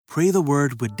Pray the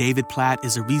Word with David Platt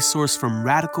is a resource from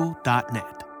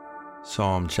radical.net.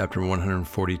 Psalm chapter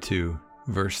 142,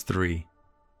 verse 3.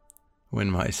 When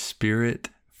my spirit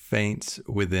faints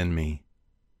within me,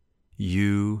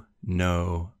 you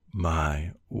know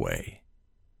my way.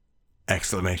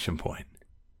 Exclamation point.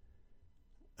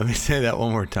 Let me say that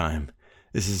one more time.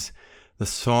 This is the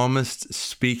psalmist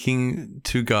speaking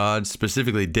to God,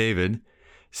 specifically David,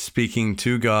 speaking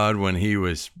to God when he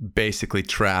was basically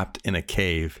trapped in a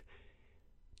cave,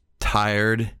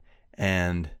 tired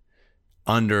and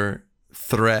under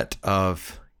threat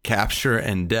of capture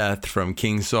and death from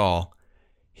King Saul.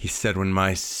 He said, when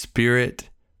my spirit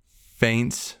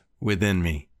faints within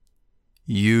me,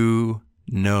 you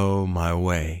know my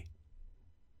way.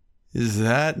 Is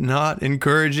that not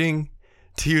encouraging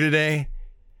to you today?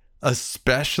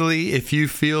 Especially if you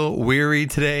feel weary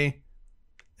today,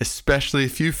 especially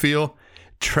if you feel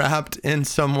trapped in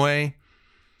some way,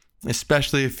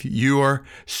 especially if you are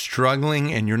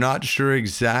struggling and you're not sure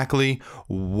exactly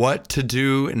what to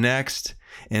do next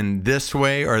in this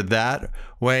way or that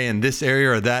way, in this area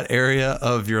or that area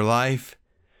of your life.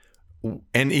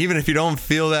 And even if you don't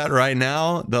feel that right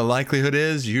now, the likelihood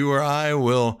is you or I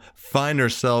will find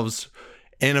ourselves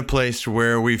in a place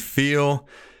where we feel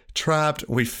trapped,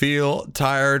 we feel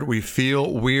tired, we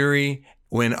feel weary,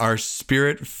 when our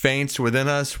spirit faints within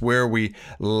us, where we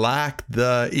lack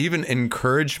the even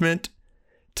encouragement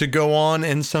to go on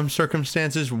in some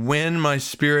circumstances. When my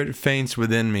spirit faints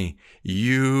within me,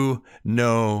 you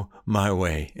know my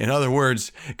way. In other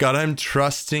words, God, I'm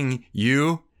trusting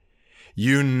you.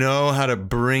 You know how to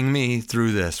bring me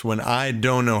through this when I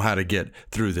don't know how to get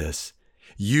through this.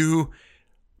 You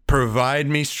provide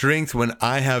me strength when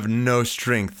I have no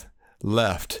strength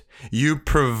left. You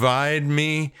provide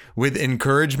me with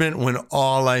encouragement when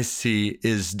all I see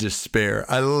is despair.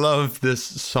 I love this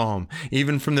psalm.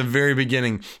 Even from the very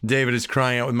beginning, David is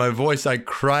crying out, with my voice I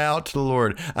cry out to the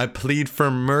Lord. I plead for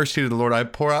mercy to the Lord. I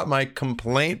pour out my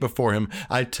complaint before him.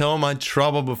 I tell my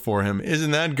trouble before him.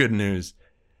 Isn't that good news?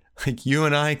 Like you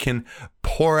and I can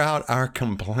pour out our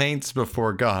complaints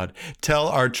before God, tell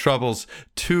our troubles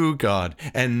to God,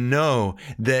 and know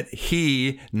that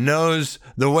He knows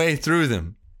the way through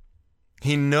them.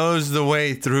 He knows the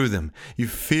way through them. You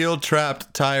feel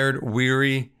trapped, tired,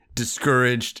 weary,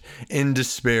 discouraged, in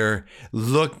despair.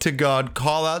 Look to God,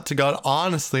 call out to God,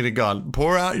 honestly to God.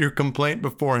 Pour out your complaint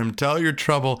before Him, tell your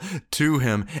trouble to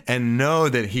Him, and know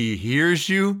that He hears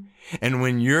you. And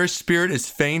when your spirit is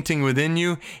fainting within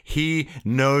you, He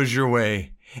knows your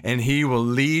way, and He will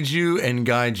lead you and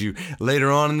guide you.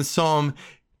 Later on in the psalm,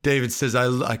 David says,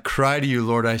 I cry to you,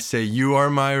 Lord, I say, you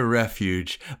are my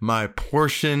refuge, my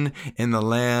portion in the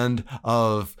land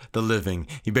of the living.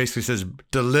 He basically says,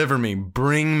 deliver me,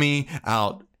 bring me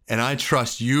out, and I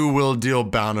trust you will deal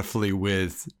bountifully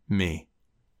with me.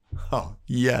 Oh,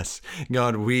 yes.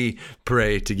 God, we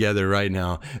pray together right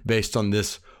now based on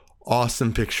this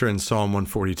awesome picture in Psalm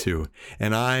 142.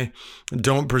 And I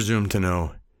don't presume to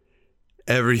know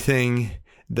everything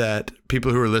that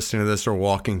people who are listening to this are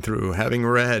walking through, having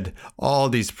read all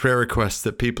these prayer requests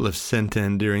that people have sent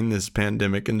in during this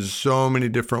pandemic in so many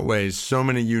different ways, so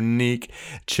many unique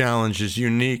challenges,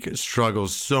 unique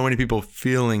struggles, so many people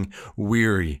feeling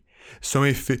weary, so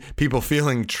many people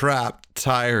feeling trapped,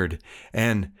 tired,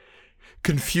 and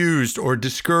confused or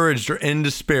discouraged or in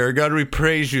despair. God, we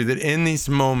praise you that in these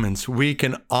moments we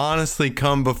can honestly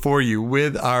come before you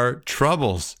with our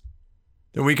troubles,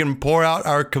 that we can pour out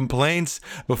our complaints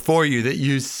before you, that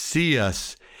you see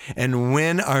us. And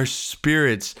when our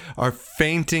spirits are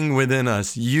fainting within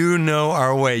us, you know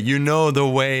our way. You know the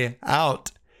way out.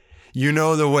 You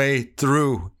know the way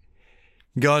through.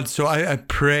 God, so I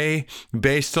pray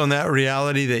based on that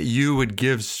reality that you would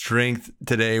give strength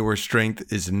today where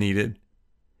strength is needed.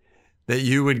 That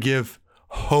you would give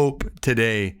hope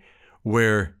today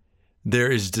where there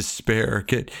is despair.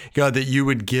 God, that you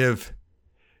would give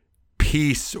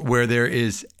peace where there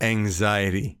is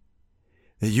anxiety.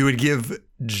 That you would give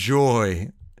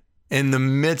joy in the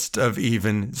midst of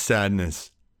even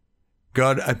sadness.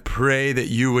 God, I pray that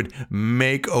you would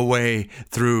make a way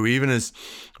through, even as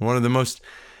one of the most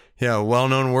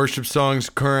well-known worship songs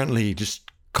currently just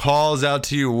calls out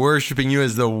to you, worshiping you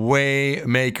as the way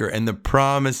maker and the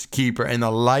promise keeper and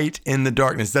the light in the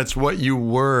darkness. That's what you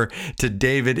were to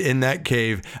David in that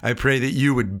cave. I pray that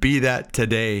you would be that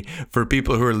today for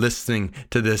people who are listening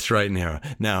to this right now.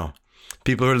 Now,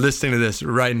 people who are listening to this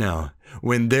right now,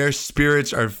 when their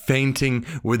spirits are fainting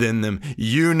within them,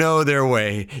 you know their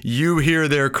way, you hear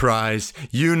their cries,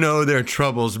 you know their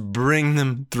troubles, bring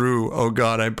them through. Oh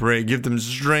God, I pray, give them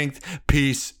strength,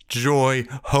 peace, joy,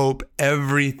 hope,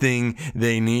 everything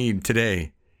they need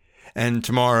today. and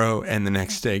tomorrow and the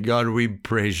next day. God, we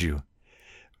praise you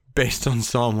based on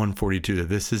Psalm 142, that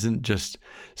this isn't just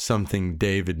something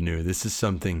David knew. This is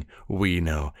something we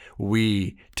know.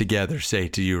 We together say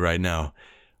to you right now,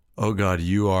 oh God,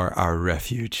 you are our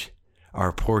refuge,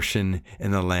 our portion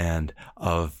in the land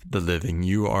of the living.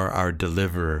 You are our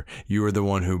deliverer. You are the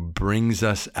one who brings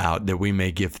us out that we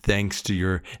may give thanks to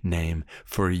your name,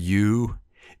 for you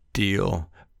deal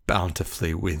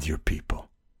bountifully with your people.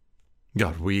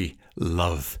 God, we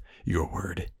love your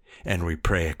word, and we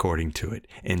pray according to it.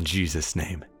 In Jesus'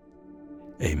 name,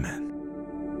 amen.